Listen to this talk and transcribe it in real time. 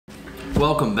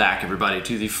Welcome back, everybody,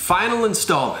 to the final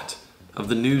installment of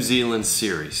the New Zealand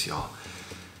series, y'all.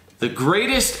 The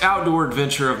greatest outdoor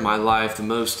adventure of my life, the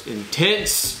most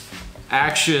intense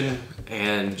action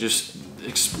and just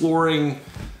exploring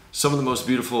some of the most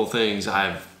beautiful things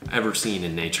I've ever seen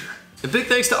in nature. And big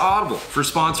thanks to Audible for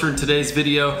sponsoring today's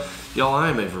video. Y'all, I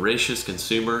am a voracious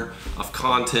consumer of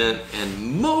content,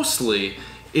 and mostly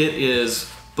it is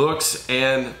books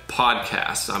and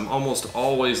podcasts. I'm almost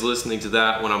always listening to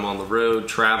that when I'm on the road,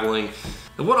 traveling.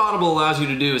 And what Audible allows you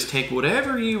to do is take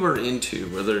whatever you are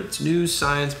into, whether it's news,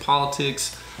 science,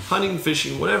 politics, hunting,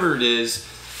 fishing, whatever it is,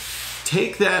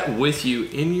 take that with you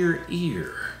in your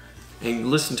ear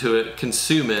and listen to it,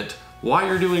 consume it while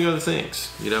you're doing other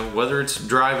things. You know, whether it's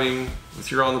driving, if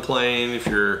you're on the plane, if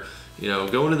you're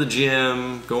going to the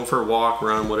gym, going for a walk,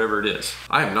 run, whatever it is.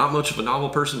 I am not much of a novel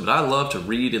person, but I love to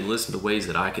read and listen to ways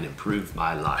that I can improve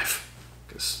my life,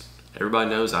 because everybody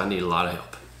knows I need a lot of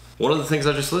help. One of the things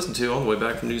I just listened to on the way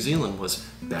back from New Zealand was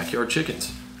Backyard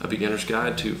Chickens, a beginner's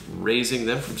guide to raising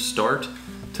them from start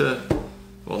to,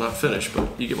 well, not finish,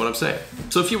 but you get what I'm saying.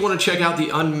 So if you want to check out the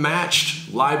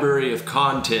unmatched library of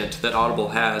content that Audible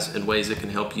has and ways it can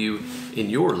help you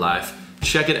in your life,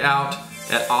 check it out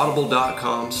at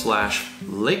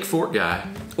audible.com/LakeForkGuy,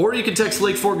 or you can text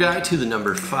LakeForkGuy to the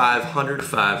number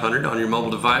 500-500 on your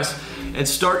mobile device and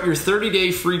start your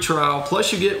 30-day free trial.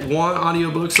 Plus you get 1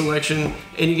 audiobook selection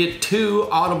and you get 2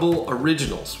 Audible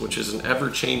originals, which is an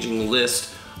ever-changing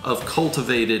list of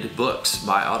cultivated books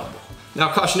by Audible.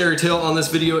 Now, cautionary tale on this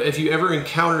video: if you ever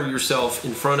encounter yourself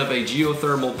in front of a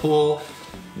geothermal pool,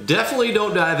 definitely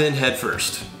don't dive in head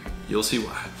first. You'll see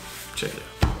why. Check it out.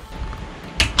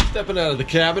 Stepping out of the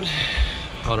cabin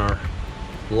on our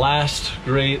last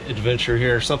great adventure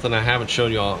here. Something I haven't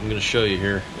shown y'all, I'm gonna show you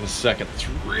here in a second. It's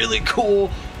really cool,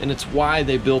 and it's why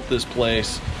they built this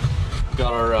place. We've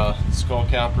got our skull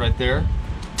cap right there,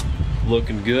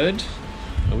 looking good.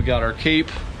 And we got our cape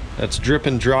that's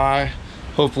dripping dry.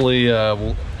 Hopefully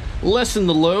we'll lessen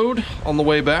the load on the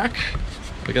way back.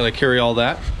 We gotta carry all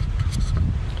that.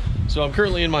 So I'm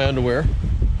currently in my underwear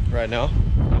right now.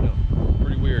 I know,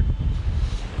 pretty weird.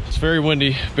 It's very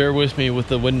windy, bear with me with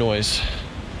the wind noise.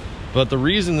 But the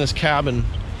reason this cabin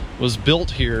was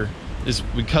built here is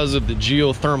because of the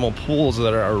geothermal pools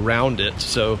that are around it.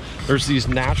 So there's these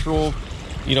natural,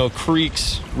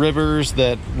 creeks, rivers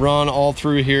that run all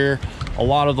through here. A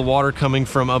lot of the water coming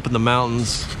from up in the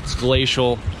mountains, it's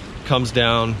glacial, comes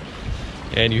down,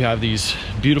 and you have these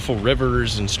beautiful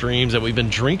rivers and streams that we've been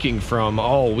drinking from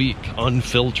all week,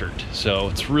 unfiltered. So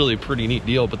it's really a pretty neat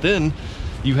deal. But then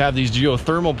you have these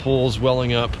geothermal pools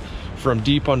welling up from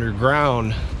deep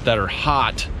underground that are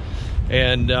hot,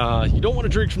 and you don't want to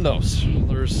drink from those.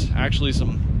 There's actually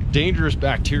some dangerous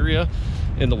bacteria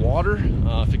in the water.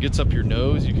 If it gets up your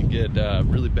nose, you can get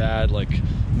really bad, like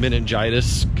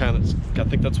meningitis, I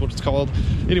think that's what it's called.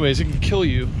 Anyways, it can kill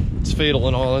you. It's fatal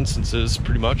in all instances,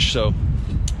 pretty much. So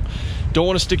don't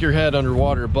want to stick your head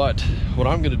underwater, but what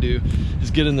I'm gonna do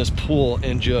is get in this pool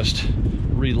and just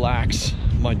relax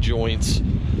my joints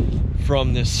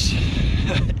from this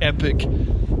epic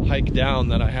hike down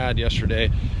that I had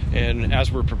yesterday. And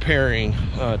as we're preparing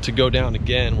to go down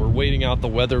again, we're waiting out the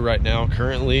weather right now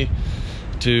currently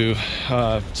to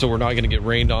so we're not going to get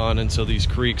rained on, and so these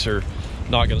creeks are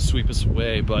not going to sweep us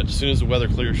away. But as soon as the weather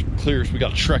clears, we got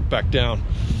to trek back down.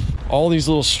 All these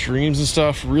little streams and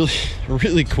stuff,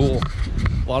 really cool.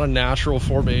 A lot of natural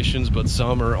formations, but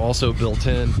some are also built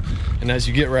in. And as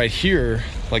you get right here,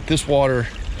 like this water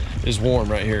is warm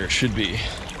right here. It should be.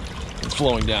 It's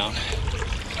flowing down.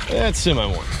 It's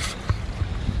semi-warm.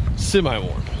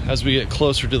 Semi-warm. As we get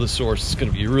closer to the source, it's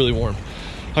going to be really warm.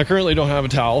 I currently don't have a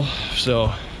towel,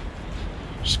 so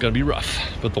it's just going to be rough.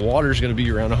 But the water is going to be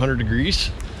around 100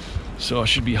 degrees, so it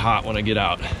should be hot when I get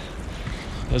out.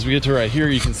 As we get to right here,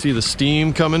 you can see the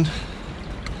steam coming.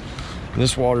 And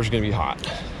this water is going to be hot.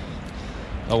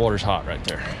 That water's hot right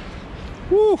there.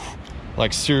 Woo!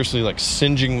 Like seriously, like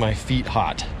singeing my feet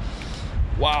hot.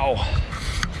 Wow.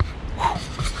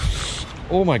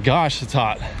 Oh my gosh, it's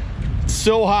hot. It's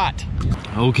so hot.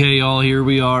 Okay, y'all, here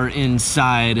we are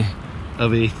inside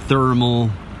of a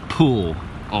thermal pool,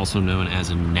 also known as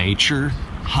a nature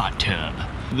hot tub.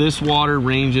 This water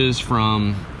ranges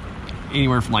from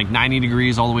anywhere from like 90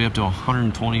 degrees all the way up to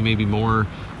 120, maybe more,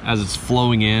 as it's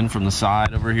flowing in from the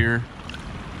side over here.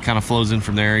 Kind of flows in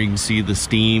from there. You can see the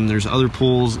steam. There's other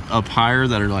pools up higher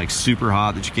that are like super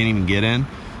hot that you can't even get in.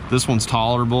 This one's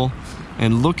tolerable.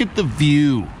 And look at the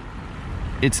view.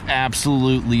 It's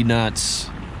absolutely nuts.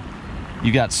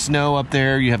 You got snow up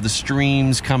there, you have the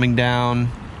streams coming down,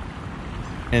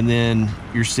 and then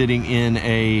you're sitting in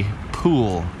a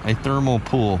pool, a thermal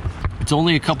pool. It's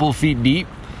only a couple of feet deep,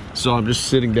 so I'm just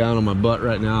sitting down on my butt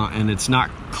right now, and it's not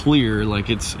clear. Like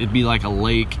it'd be like a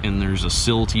lake, and there's a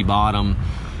silty bottom,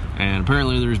 and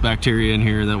apparently there's bacteria in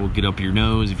here that will get up your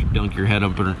nose if you dunk your head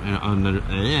up under.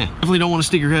 Definitely don't want to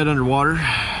stick your head underwater,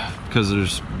 because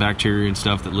there's bacteria and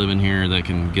stuff that live in here that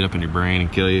can get up in your brain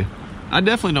and kill you. I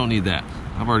definitely don't need that.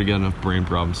 I've already got enough brain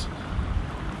problems.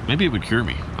 Maybe it would cure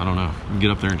me. I don't know. Get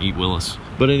up there and eat Willis.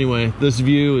 But anyway, this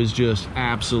view is just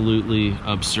absolutely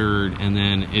absurd. And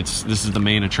then this is the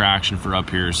main attraction for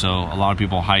up here. So a lot of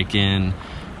people hike in.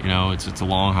 You know, it's a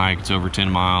long hike. It's over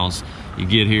 10 miles. You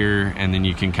get here and then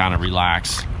you can kind of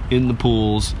relax in the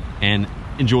pools and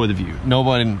enjoy the view.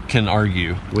 Nobody can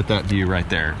argue with that view right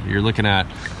there. You're looking at,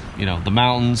 you know, the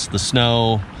mountains, the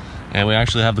snow, and we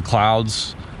actually have the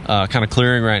clouds kind of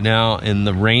clearing right now, and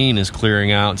the rain is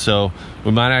clearing out, so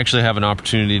we might actually have an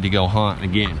opportunity to go hunt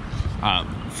again.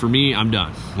 For me, I'm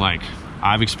done. Like,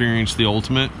 I've experienced the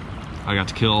ultimate. I got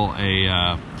to kill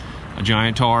a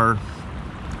giant tar.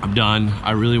 I'm done.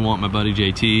 I really want my buddy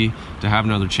JT to have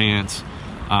another chance,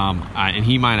 and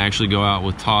he might actually go out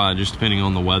with Todd, just depending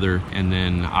on the weather, and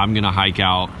then I'm gonna hike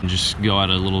out and just go at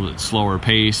a little bit slower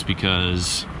pace,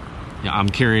 because I'm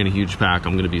carrying a huge pack.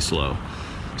 I'm gonna be slow.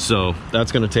 So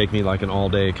that's gonna take me like an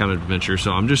all-day kind of adventure.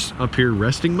 So I'm just up here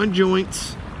resting my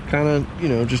joints, kind of, you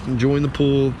know, just enjoying the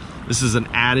pool. This is an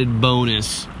added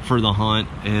bonus for the hunt,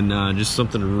 and just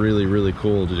something really, really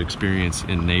cool to experience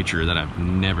in nature that I've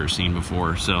never seen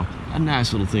before. So a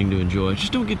nice little thing to enjoy.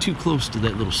 Just don't get too close to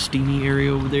that little steamy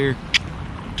area over there.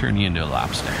 Turn you into a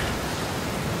lobster.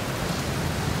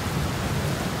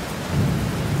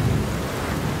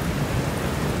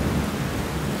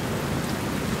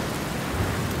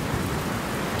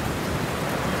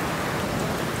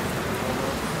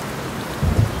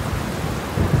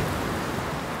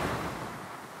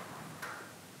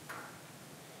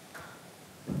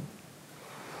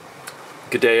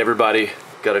 Good day, everybody.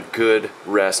 Got a good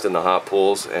rest in the hot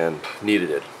pools and needed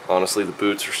it. Honestly, the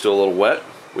boots are still a little wet.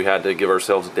 We had to give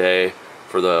ourselves a day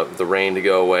for the rain to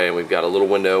go away, and we've got a little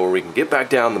window where we can get back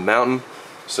down the mountain.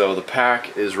 So the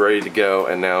pack is ready to go,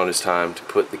 and now it is time to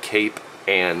put the cape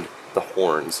and the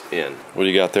horns in. What do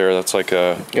you got there? That's like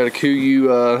a... Got a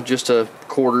Kuyu, just a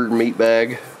quartered meat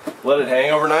bag. Let it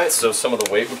hang overnight so some of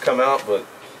the weight would come out, but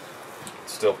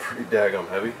it's still pretty daggum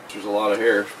heavy. There's a lot of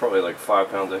hair. It's probably like 5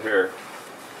 pounds of hair.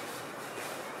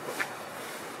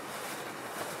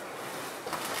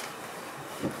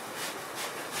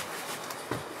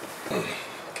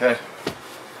 Okay,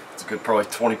 it's a good probably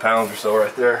 20 pounds or so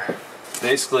right there.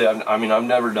 Basically, I mean, I've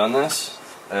never done this,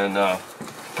 and the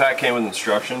pack came with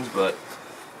instructions, but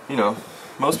you know,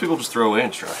 most people just throw away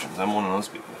instructions. I'm one of those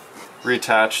people.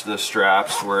 Reattach the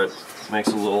straps where it makes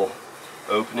a little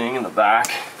opening in the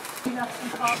back.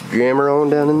 Jam her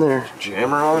on down in there. Jam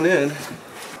her on in.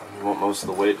 You want most of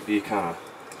the weight to be kind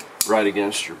of right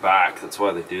against your back. That's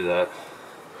why they do that.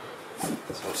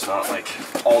 So it's not like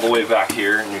all the way back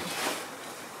here, and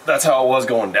that's how it was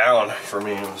going down for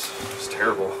me. It was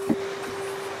terrible.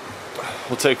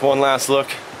 We'll take one last look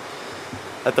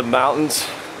at the mountains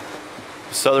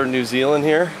of southern New Zealand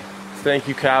here. Thank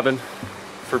you, cabin,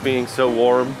 for being so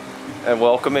warm and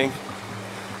welcoming.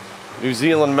 New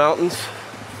Zealand mountains,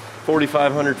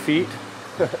 4,500 feet.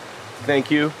 Thank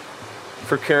you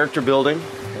for character building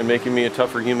and making me a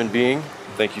tougher human being.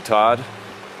 Thank you, Todd.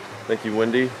 Thank you,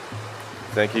 Wendy.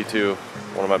 Thank you to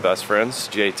one of my best friends,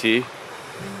 JT.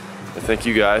 And thank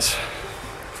you guys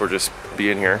for just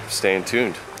being here, staying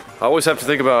tuned. I always have to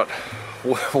think about,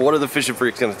 what are the fishing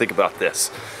freaks gonna think about this?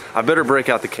 I better break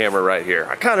out the camera right here.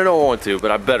 I kinda don't want to,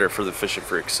 but I better for the fishing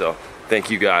freaks. So thank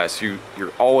you guys.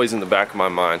 You're always in the back of my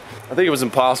mind. I think it was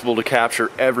impossible to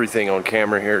capture everything on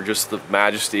camera here, just the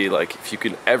majesty. Like, if you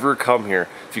can ever come here,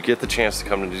 if you get the chance to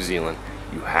come to New Zealand,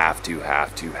 you have to.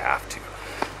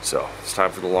 So it's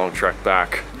time for the long trek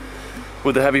back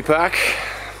with the heavy pack,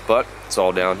 but it's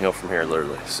all downhill from here,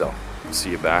 literally. So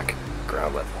see you back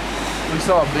ground level. We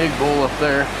saw a big bull up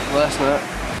there last night,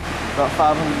 about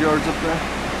 500 yards up there.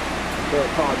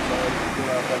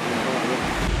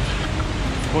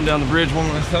 Going down the bridge one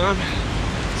last time,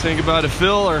 saying goodbye to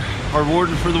Phil, our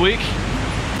warden for the week.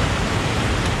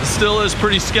 It still is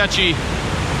pretty sketchy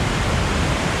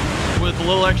with a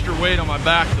little extra weight on my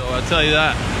back, though, I tell you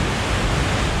that.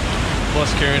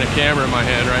 Plus carrying a camera in my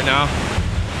hand right now.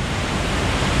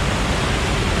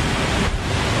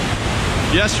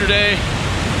 Yesterday,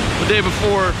 the day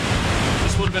before,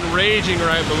 this would have been raging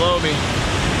right below me,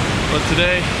 but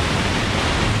today,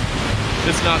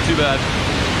 it's not too bad.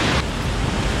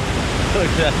 Look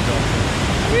at that stuff.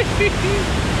 Crazy.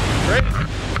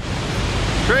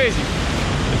 Crazy.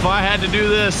 If I had to do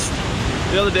this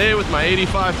the other day with my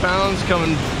 85 pounds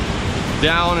coming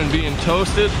down and being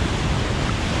toasted,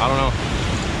 I don't know,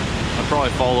 I'd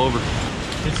probably fall over.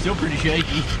 It's still pretty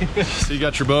shaky. So you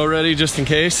got your bow ready just in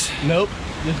case? Nope,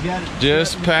 just got it.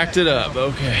 Just packed it up,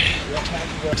 okay.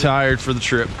 Tired for the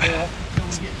trip.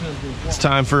 It's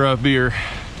time for a beer.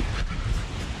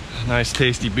 A nice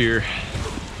tasty beer.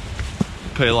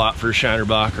 Pay a lot for a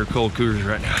Shinerbach or cold coolers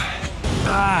right now.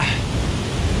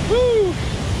 Woo!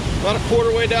 About a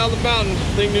quarter way down the mountain.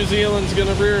 I think New Zealand's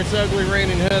gonna rear its ugly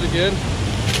raining head again.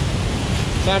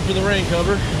 Time for the rain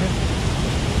cover.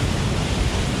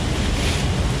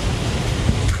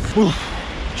 Whew.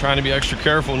 Trying to be extra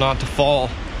careful not to fall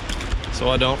so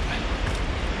I don't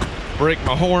break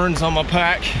my horns on my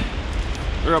pack.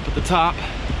 They're up at the top.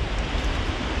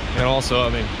 And also, I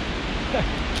mean,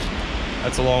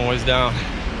 that's a long ways down.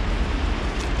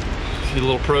 See a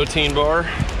little protein bar.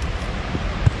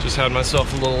 Just had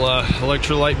myself a little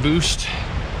electrolyte boost.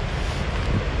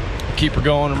 Keep her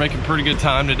going. We're making pretty good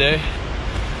time today.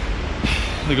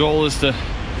 The goal is to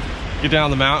get down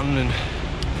the mountain in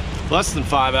less than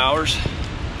 5 hours.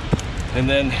 And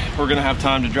then we're gonna have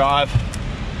time to drive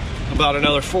about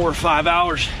another 4 or 5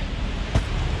 hours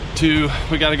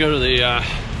we gotta go to the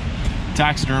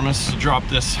taxidermist to drop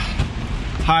this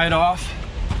hide off.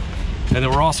 And then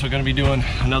we're also gonna be doing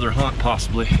another hunt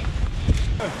possibly.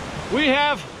 We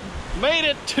have made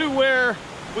it to where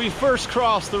we first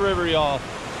crossed the river, y'all.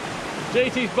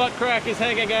 JT's butt crack is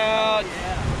hanging out.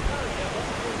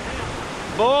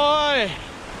 Boy,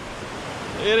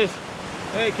 it is.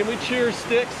 Hey, can we cheer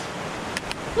sticks?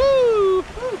 Woo!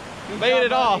 Made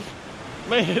it off.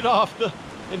 Made it off the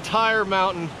entire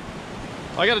mountain.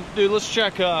 I gotta, dude, let's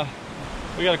check,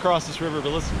 we gotta cross this river,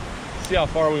 but let's see how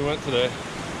far we went today.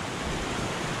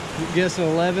 I'm guessing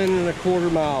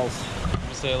 11¼ miles.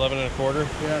 You say 11¼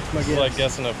 Yeah, that's my guess. It's like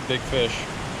guessing a big fish.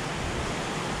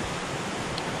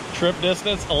 Trip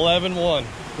distance, 11:1.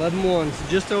 11:1, so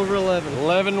just over 11.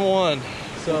 11:1.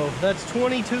 So that's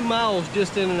 22 miles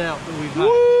just in and out that we've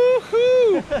hiked.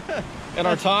 Woohoo! And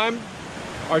our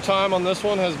time on this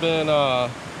one has been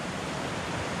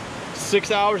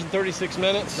 6 hours and 36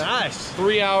 minutes. Nice.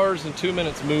 3 hours and 2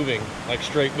 minutes moving, like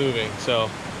straight moving. So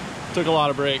took a lot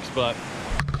of breaks, but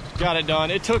got it done.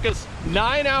 It took us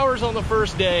 9 hours on the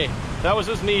first day. That was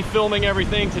just me filming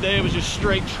everything. Today it was just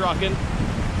straight trucking.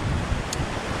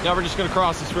 Now we're just gonna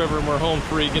cross this river and we're home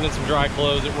free, getting some dry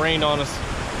clothes. It rained on us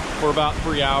for about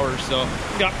 3 hours, so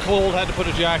got cold, had to put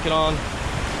a jacket on.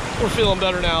 We're feeling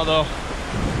better now though.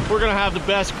 We're gonna have the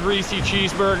best greasy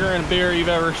cheeseburger and beer you've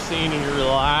ever seen in your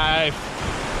life.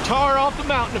 Tar off the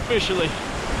mountain officially.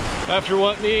 After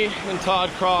what me and Todd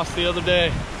crossed the other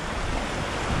day,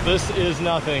 this is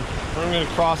nothing. We're gonna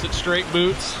cross it straight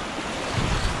boots.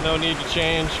 No need to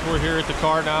change. We're here at the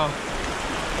car now.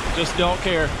 Just don't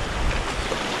care.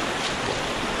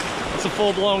 It's a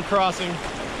full-blown crossing.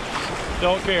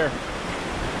 Don't care.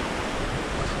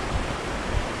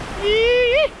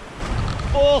 Yee!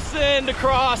 Full send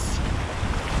across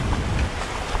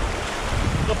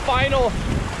the final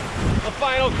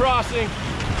crossing.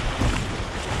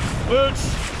 Boots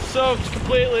soaked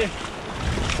completely.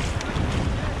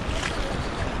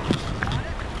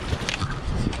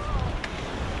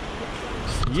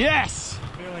 Yes!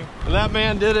 And that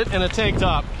man did it in a tank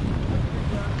top.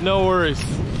 No worries.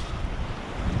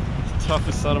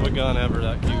 Toughest son of a gun ever,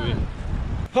 that Kiwi.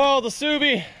 Oh, the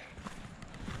Subi!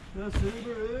 The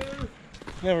Subaru.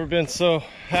 Never been so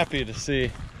happy to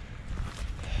see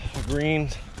a green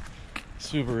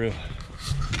Subaru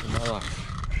in my life.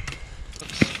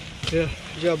 Yeah,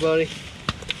 good job, buddy.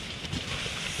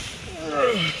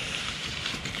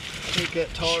 Take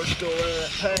that tar still out of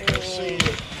that pack. Let's see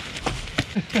it.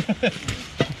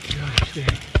 Gosh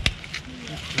dang.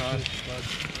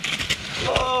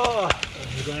 Oh,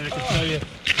 I'm glad I can tell you.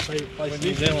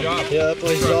 Yeah, that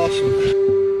place is awesome.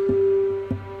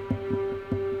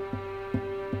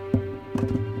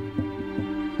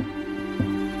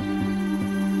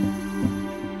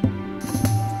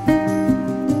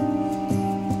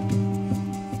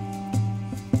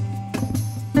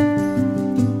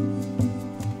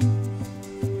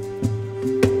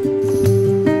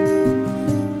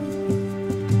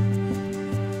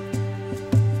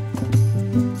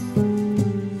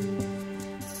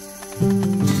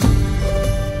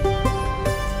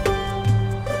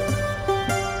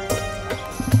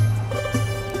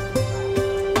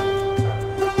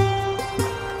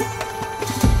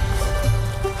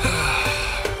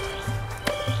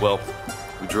 Well,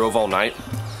 we drove all night.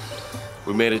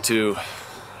 We made it to,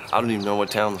 I don't even know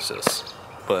what town this is,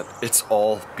 but it's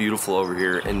all beautiful over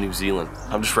here in New Zealand.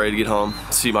 I'm just ready to get home,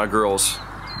 see my girls,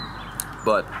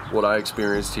 But what I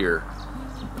experienced here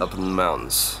up in the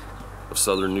mountains of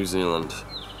southern New Zealand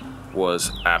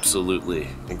was absolutely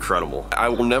incredible. I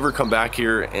will never come back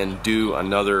here and do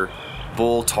another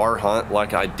bull tar hunt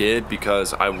like I did,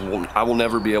 because I will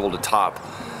never be able to top,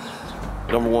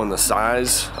 number one, the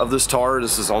size of this tar.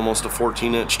 This is almost a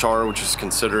 14-inch tar, which is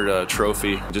considered a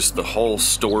trophy. Just the whole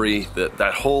story,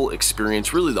 that whole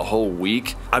experience, really the whole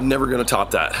week. I'm never gonna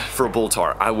top that for a bull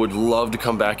tar. I would love to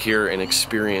come back here and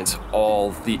experience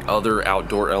all the other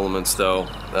outdoor elements though.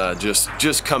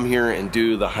 Just come here and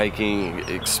do the hiking,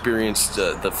 experience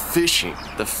the fishing.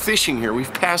 The fishing here,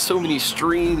 we've passed so many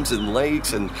streams and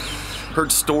lakes and heard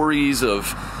stories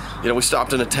of, you know, we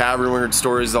stopped in a tavern, we heard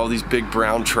stories of all these big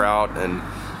brown trout, and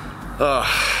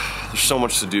there's so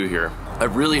much to do here. I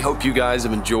really hope you guys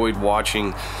have enjoyed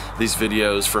watching these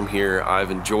videos from here. I've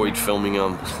enjoyed filming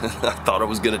them. I thought I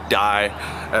was gonna die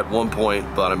at one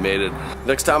point, but I made it.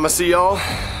 Next time I see y'all,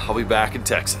 I'll be back in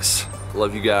Texas.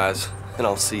 Love you guys, and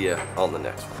I'll see you on the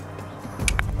next one.